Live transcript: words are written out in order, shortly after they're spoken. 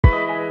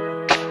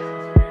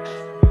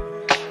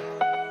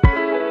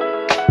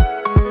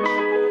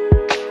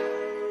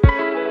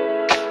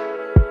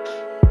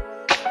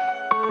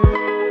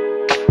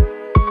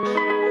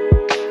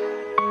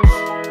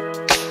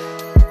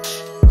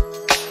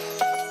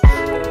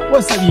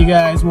What's up, you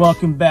guys?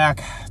 Welcome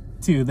back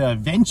to the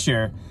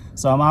adventure.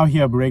 So I'm out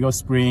here at Borrego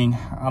Spring.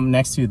 I'm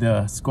next to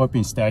the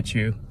scorpion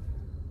statue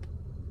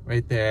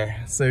right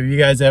there. So if you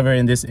guys ever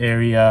in this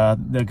area,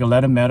 the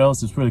Galetta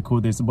Meadows is really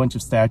cool. There's a bunch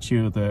of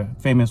statues, the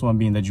famous one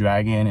being the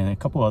dragon and a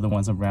couple other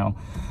ones around.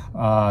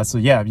 So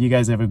yeah, if you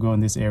guys ever go in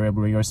this area,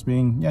 Borrego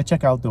Spring, yeah,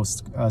 check out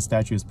those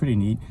statues. Pretty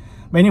neat.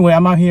 But anyway,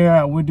 I'm out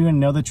here. We're doing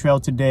another trail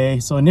today.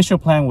 So initial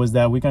plan was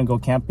that we're gonna go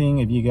camping.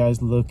 If you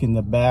guys look in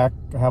the back,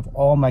 I have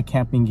all my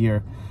camping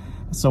gear.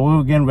 So we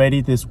were getting ready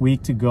this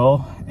week to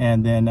go,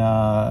 and then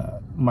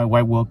my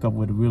wife woke up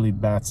with a really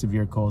bad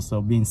severe cold.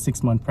 So being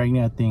 6 months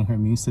pregnant, I think her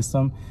immune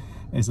system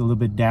is a little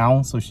bit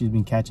down, so she's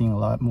been catching a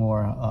lot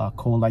more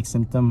cold-like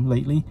symptom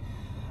lately.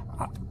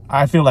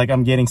 I feel like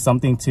I'm getting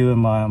something too in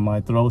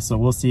my throat, so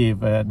we'll see if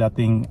that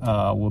thing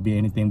will be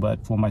anything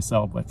but for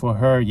myself. But for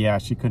her, yeah,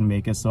 she couldn't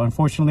make it. So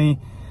unfortunately,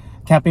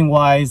 camping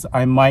wise,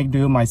 I might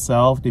do it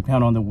myself,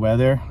 depending on the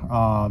weather.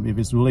 If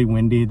it's really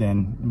windy,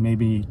 then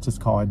maybe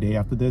just call a day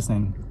after this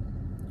and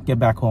get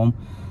back home.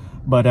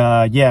 But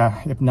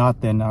yeah, if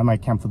not, then I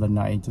might camp for the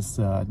night, just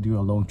do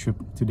a long trip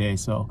today.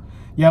 So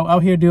yeah,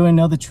 out here doing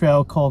another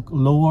trail called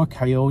Lower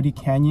Coyote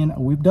Canyon.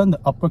 We've done the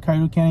Upper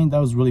Coyote Canyon, that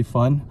was really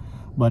fun,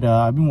 but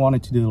I've been wanting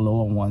to do the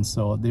lower one.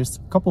 So there's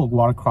a couple of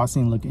water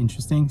crossing look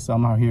interesting, so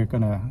I'm out here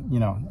gonna, you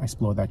know,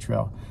 explore that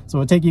trail. So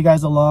we'll take you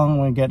guys along.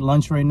 We're gonna get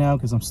lunch right now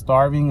because I'm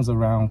starving. It's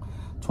around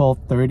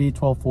 12:30,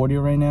 12:40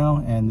 right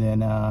now, and then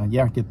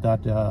yeah, get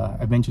that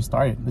adventure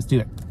started. Let's do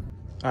it.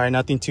 All right,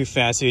 nothing too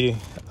fancy.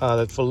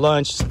 For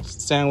lunch,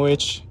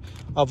 sandwich,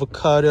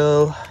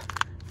 avocado,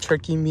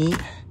 turkey meat.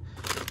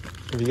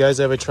 If you guys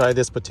ever try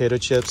this potato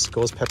chips,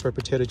 ghost pepper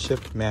potato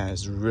chip, man,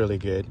 it's really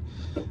good.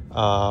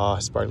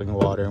 Sparkling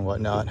water and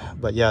whatnot.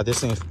 But yeah, this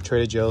thing is from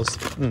Trader Joe's,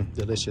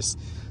 delicious.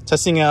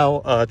 Testing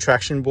out a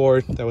traction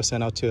board that was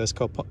sent out to us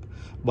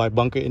by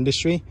Bunker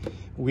Industry.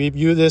 We've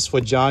used this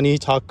for Johnny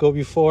Taco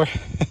before,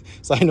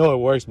 so I know it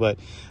works, but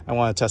I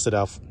want to test it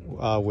out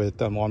with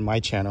them on my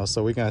channel.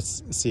 So we're gonna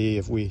see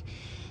if we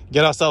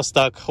get ourselves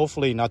stuck.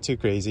 Hopefully not too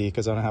crazy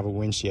because I don't have a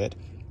winch yet.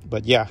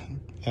 But yeah,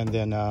 and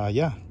then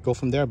yeah, go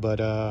from there. But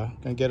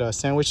gonna get a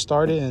sandwich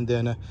started and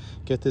then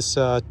get this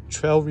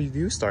trail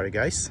review started,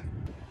 guys.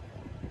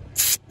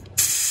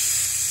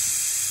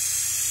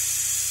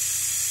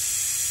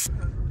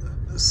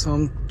 So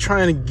I'm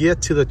trying to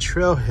get to the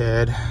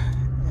trailhead,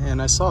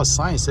 and I saw a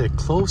sign that said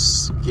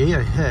close gate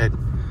ahead.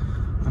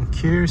 I'm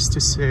curious to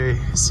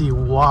see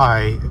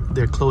why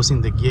they're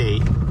closing the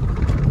gate.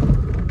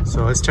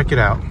 So let's check it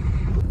out.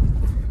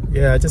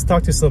 Yeah, I just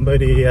talked to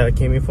somebody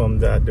came in from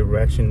that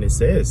direction. It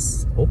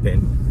says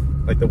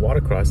open, like the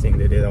water crossing,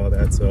 they did all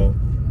that. So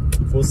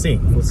we'll see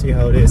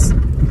how it is.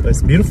 But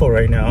it's beautiful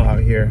right now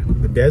out here.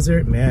 The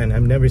desert, man,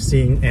 I've never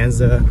seen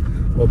Anza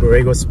or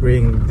Borrego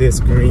Spring this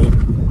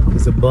green.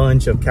 There's a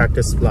bunch of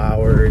cactus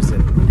flowers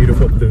and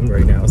beautiful bloom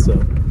right now. So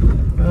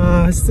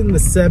it's in the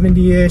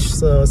 70-ish,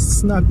 so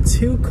it's not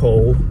too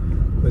cold,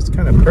 but it's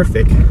kind of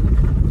perfect.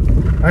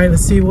 All right,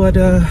 let's see what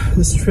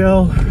this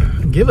trail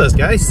give us,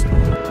 guys.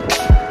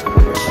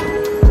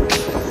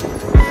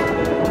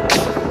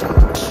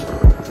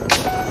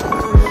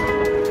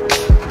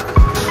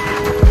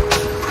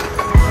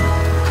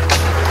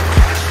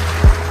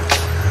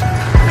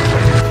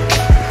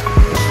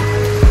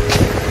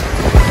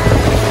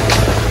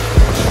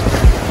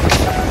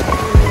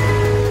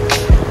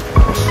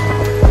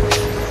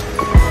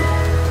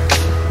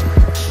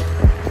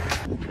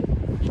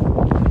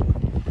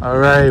 All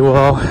right,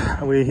 well,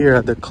 we're here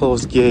at the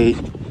closed gate.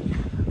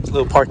 There's a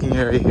little parking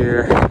area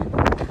here.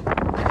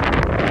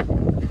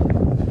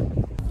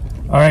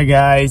 All right,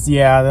 guys,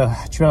 yeah,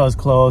 the trail is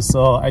closed.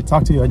 So I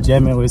talked to a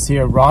gentleman who was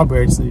here,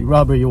 Robert. So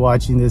Robert, you're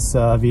watching this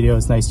video.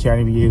 It's nice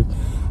chatting with you.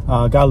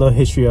 Got a little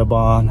history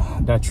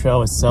about that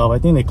trail itself. I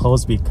think they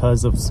closed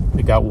because of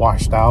it got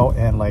washed out,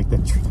 and like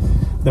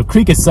the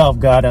creek itself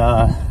got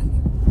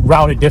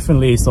routed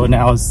differently. So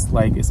now it's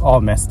like it's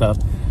all messed up.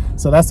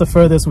 So that's the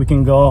furthest we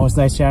can go. It's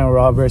nice chatting with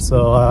Robert.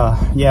 So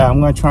yeah,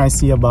 I'm gonna try and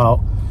see about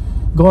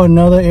going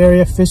another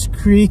area, Fish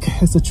Creek.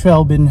 It's a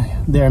trail, been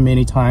there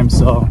many times.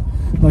 So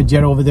I'm gonna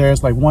jet over there.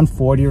 It's like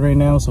 1:40 right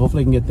now, so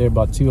hopefully I can get there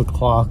about 2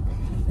 o'clock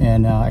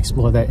and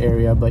explore that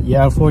area. But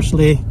yeah,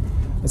 unfortunately,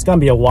 it's gonna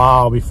be a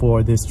while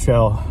before this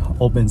trail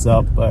opens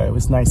up. But it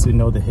was nice to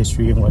know the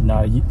history and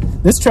whatnot.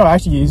 This trail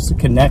actually used to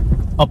connect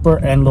Upper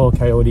and Lower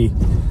Coyote,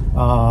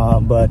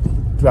 but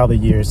throughout the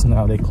years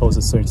now they close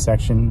a certain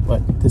section,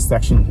 but this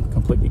section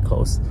completely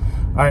closed.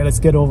 All right, let's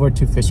get over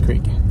to Fish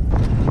Creek.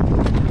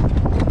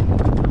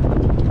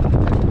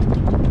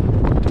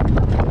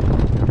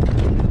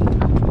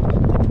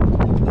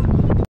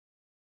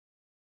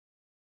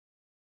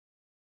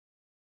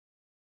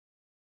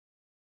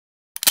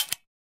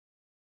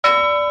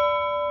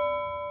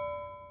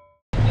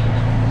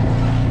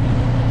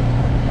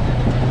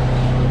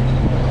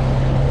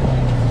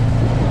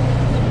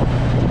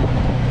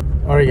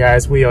 Alright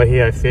guys, we are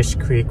here at Fish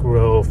Creek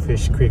Road,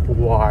 Fish Creek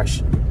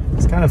Wash.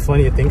 It's kind of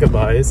funny to think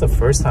about it. It's the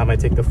first time I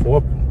take the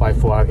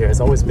 4x4 out here. It's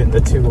always been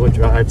the 2-wheel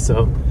drive,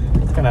 so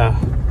it's kind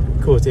of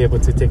cool to be able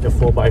to take a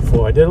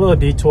 4x4. I did a little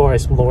detour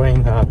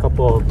exploring a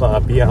couple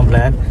of beyond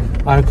land.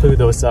 I'll include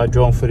those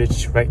drone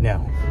footage right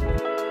now.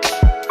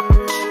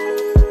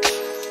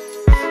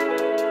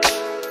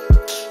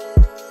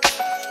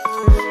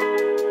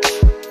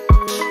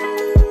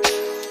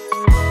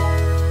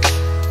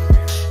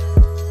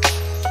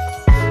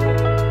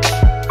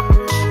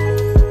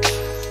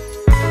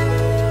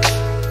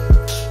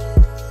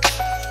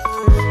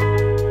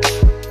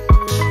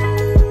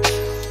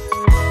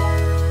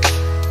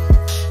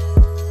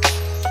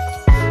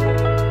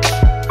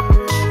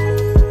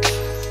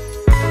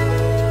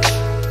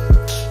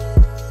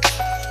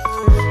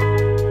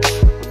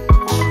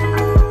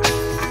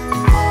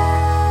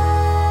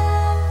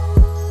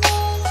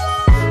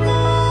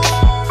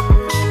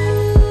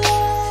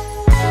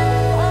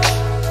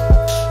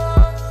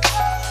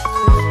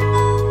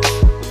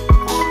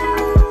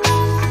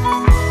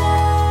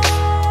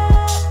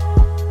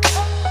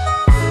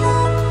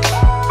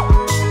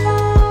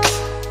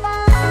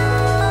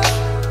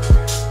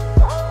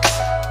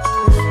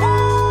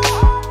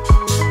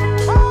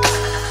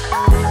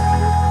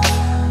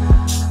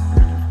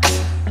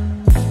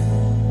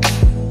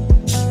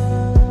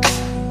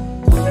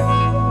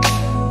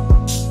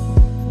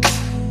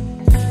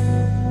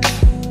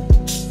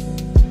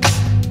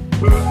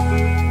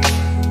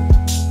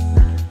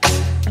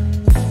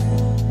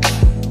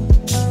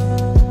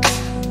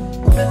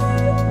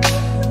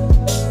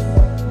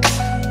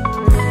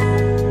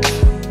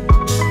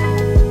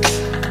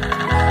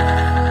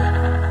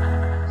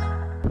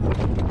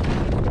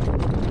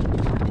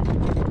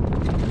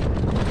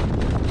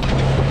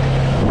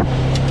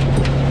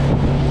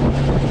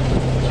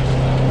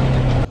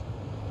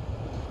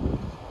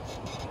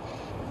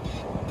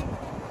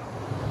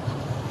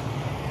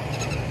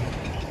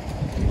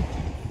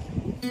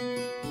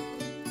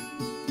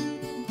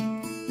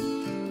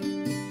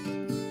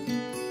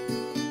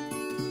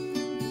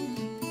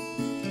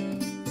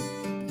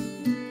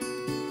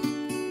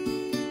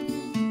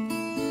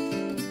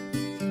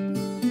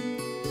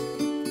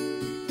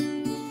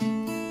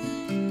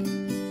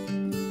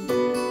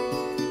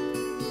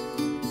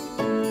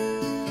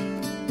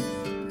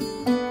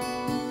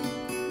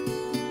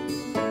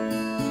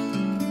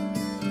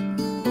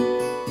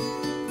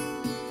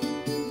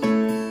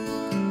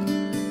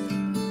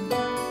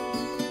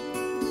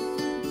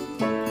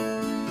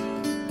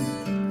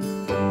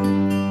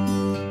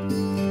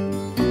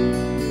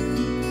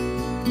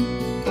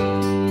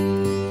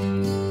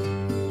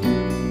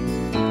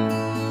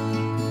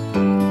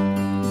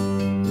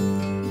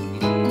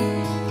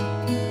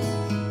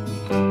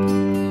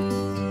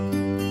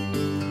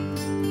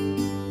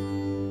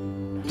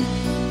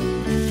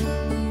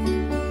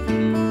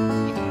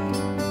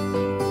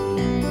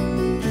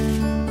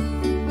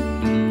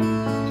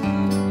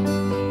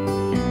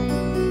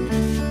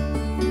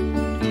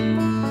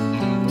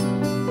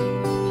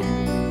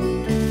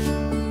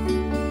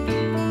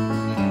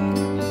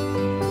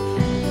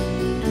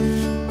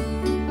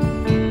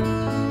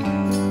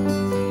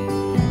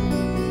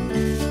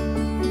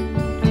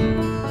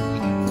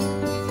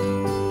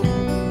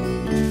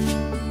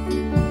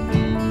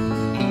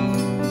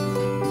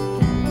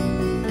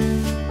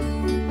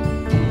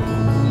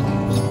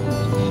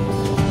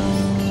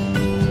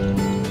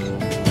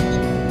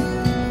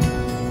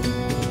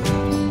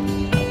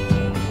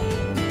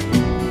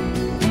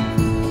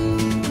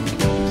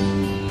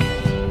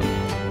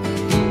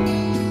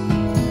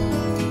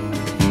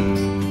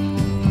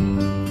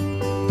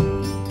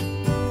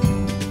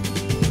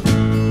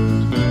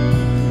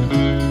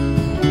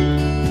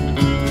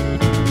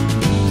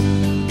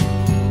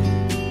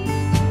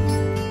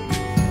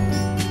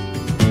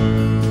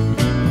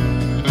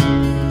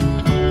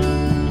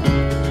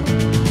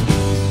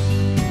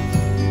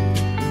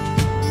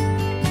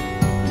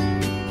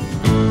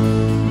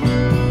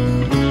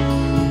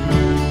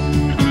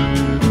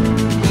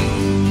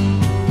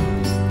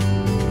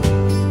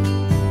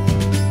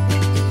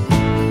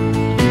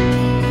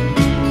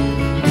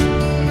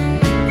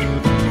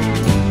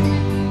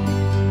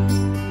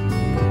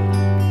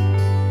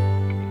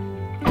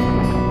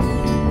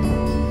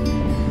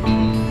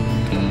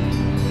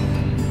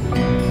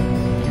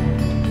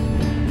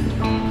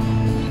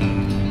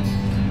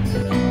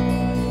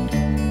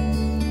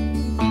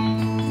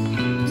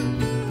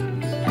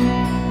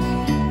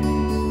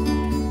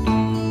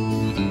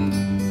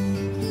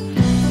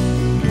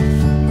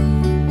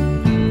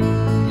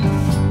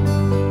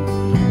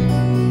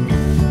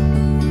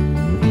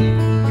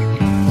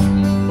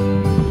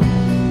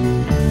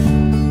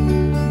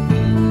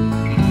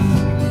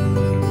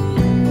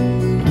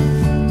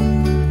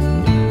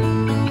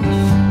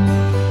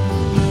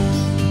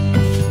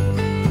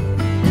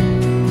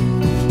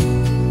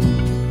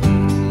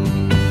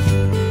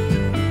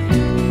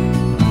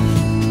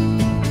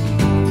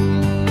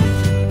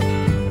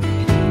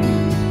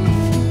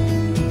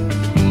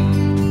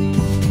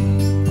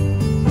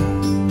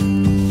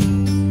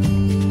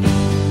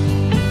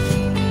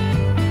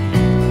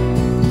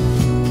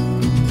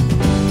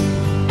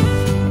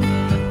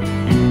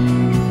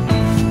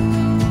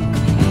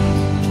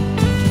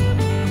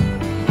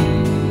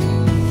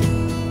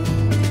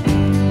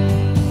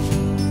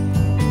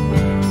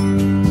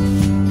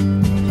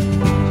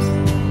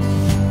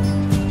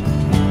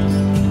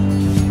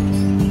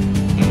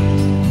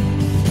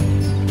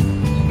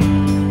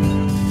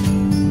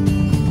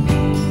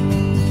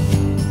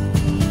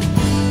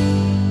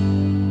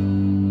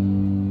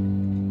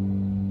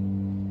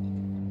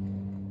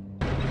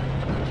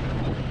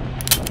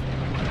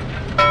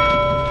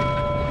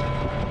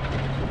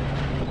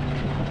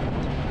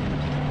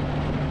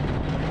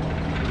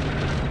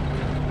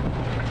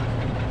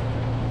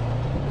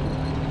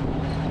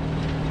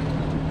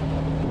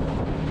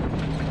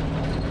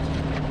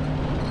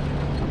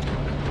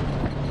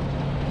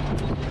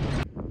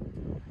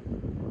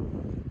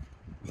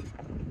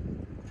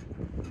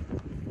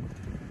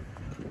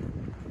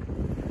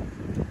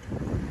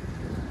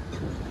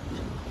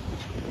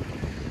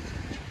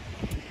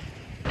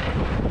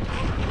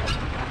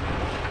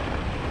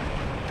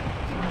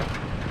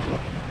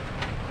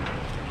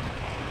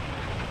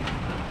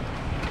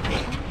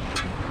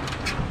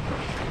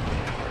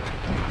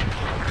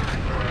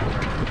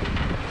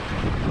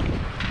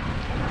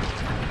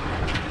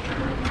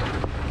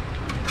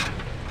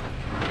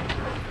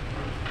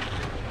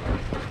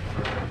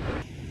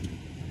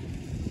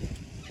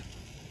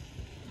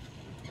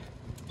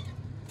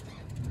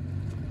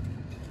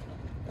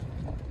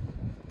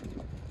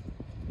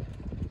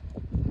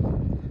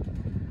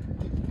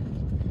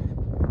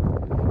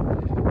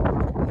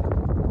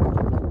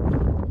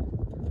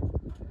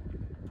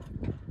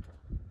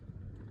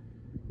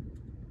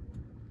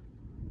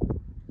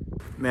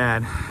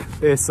 Man,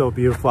 it's so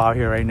beautiful out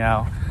here right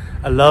now.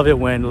 I love it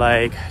when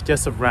like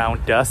just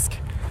around dusk,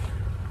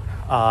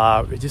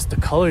 just the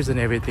colors and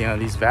everything on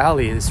these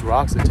valleys, these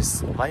rocks are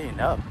just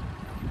lighting up.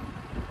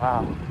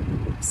 Wow,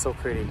 it's so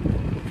pretty.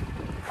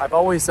 I've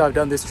always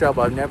done this trail,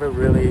 but I've never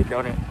really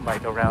done it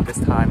like around this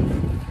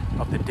time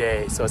of the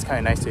day. So it's kind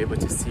of nice to be able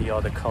to see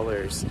all the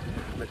colors,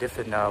 the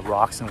different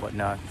rocks and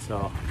whatnot.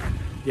 So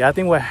yeah, I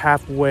think we're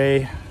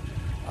halfway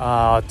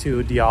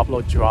to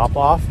Diablo drop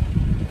off.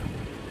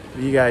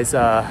 You guys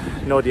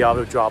know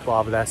Diablo drop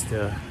off, that's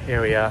the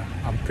area.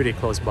 I'm pretty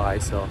close by,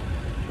 so,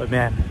 but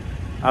man,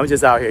 I'm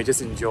just out here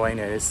just enjoying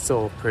it. It's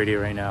so pretty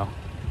right now.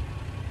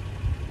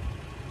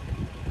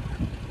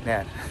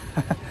 Man,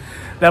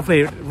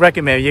 definitely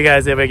recommend if you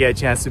guys ever get a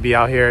chance to be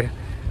out here,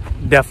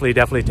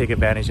 definitely take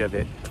advantage of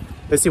it.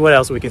 Let's see what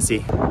else we can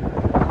see.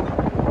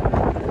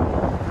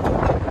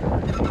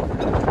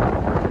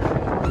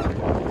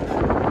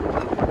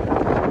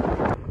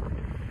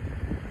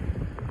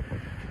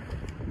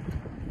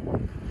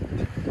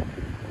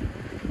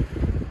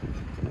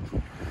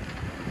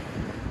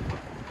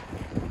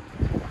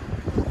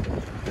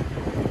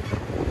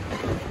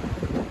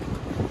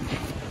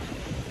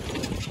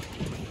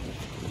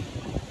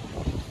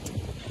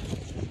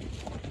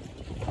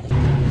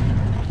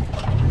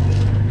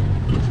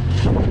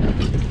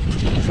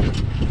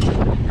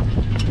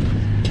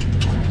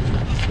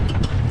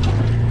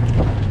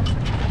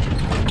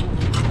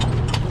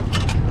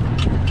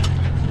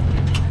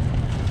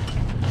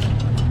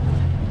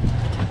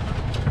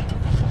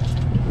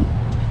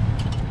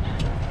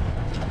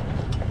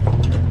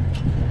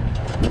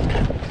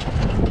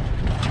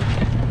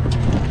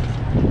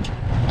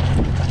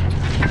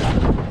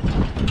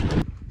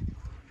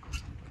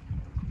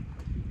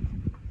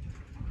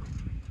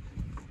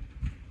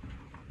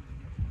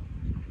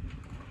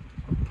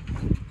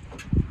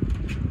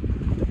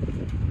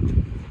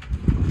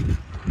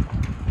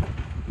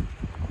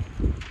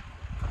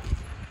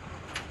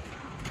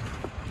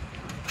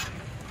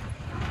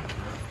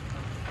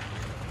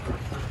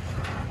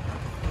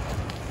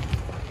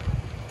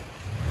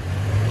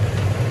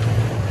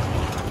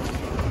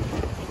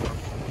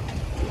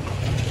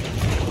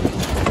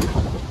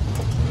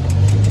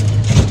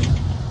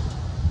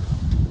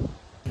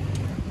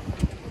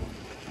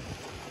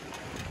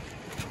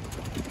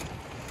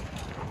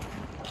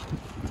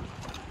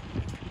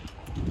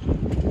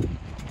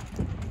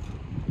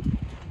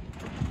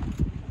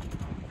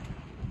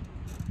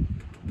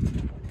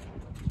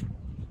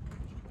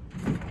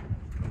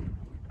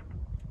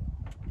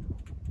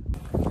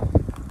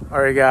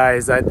 Alright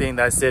guys, I think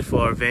that's it for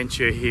our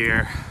venture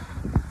here.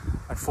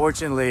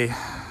 Unfortunately,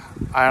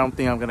 I don't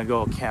think I'm gonna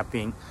go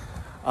camping.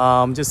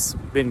 Just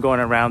been going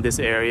around this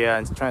area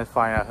and trying to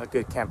find a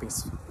good camping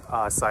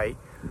site.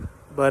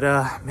 But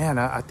man,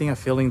 I think I'm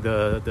feeling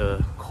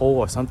the cold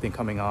or something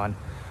coming on.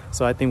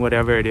 So I think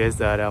whatever it is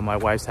that my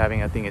wife's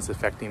having, I think it's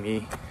affecting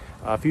me.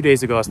 A few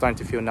days ago I was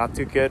starting to feel not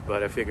too good,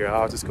 but I figured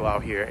I'll just go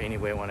out here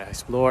anyway when I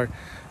explore.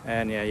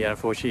 And yeah,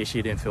 unfortunately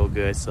she didn't feel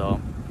good,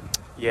 so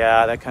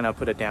yeah, that kind of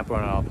put a damper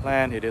on our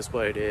plan. It is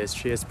what it is.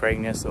 She is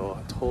pregnant, so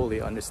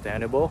totally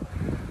understandable.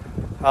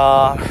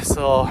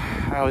 So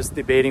I was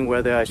debating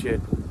whether I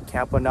should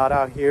camp or not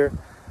out here.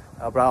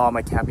 I brought all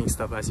my camping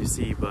stuff as you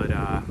see, but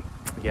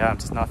yeah, I'm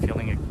just not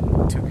feeling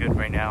it too good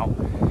right now.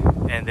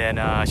 And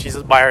then she's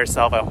just by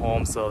herself at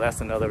home, so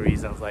that's another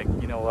reason. I was like,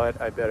 you know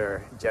what, I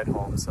better jet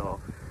home. So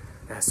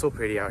yeah, it's so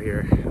pretty out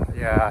here.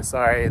 Yeah,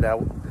 sorry that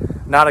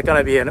not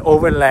gonna be an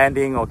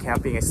overlanding or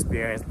camping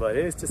experience, but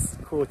it's just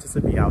cool just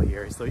to be out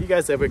here. So you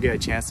guys ever get a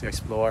chance to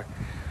explore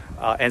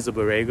Anza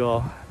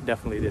Borrego,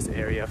 definitely this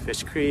area,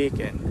 Fish Creek,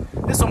 and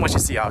there's so much to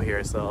see out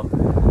here. So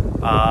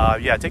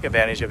yeah, take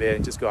advantage of it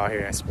and just go out here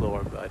and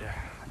explore. But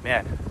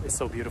man, it's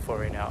so beautiful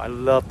right now. I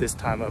love this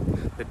time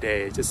of the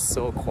day. It's just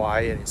so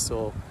quiet and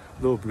so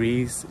little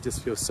breeze. It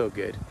just feels so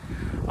good.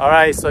 All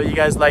right, so you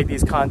guys like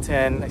these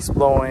content,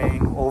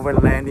 exploring,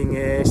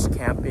 overlanding-ish,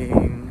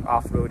 camping,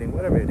 off-roading,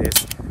 whatever it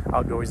is,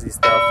 outdoorsy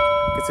stuff,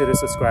 consider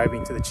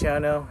subscribing to the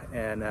channel.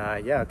 And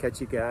yeah, I'll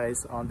catch you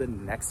guys on the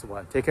next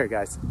one. Take care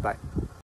guys, bye.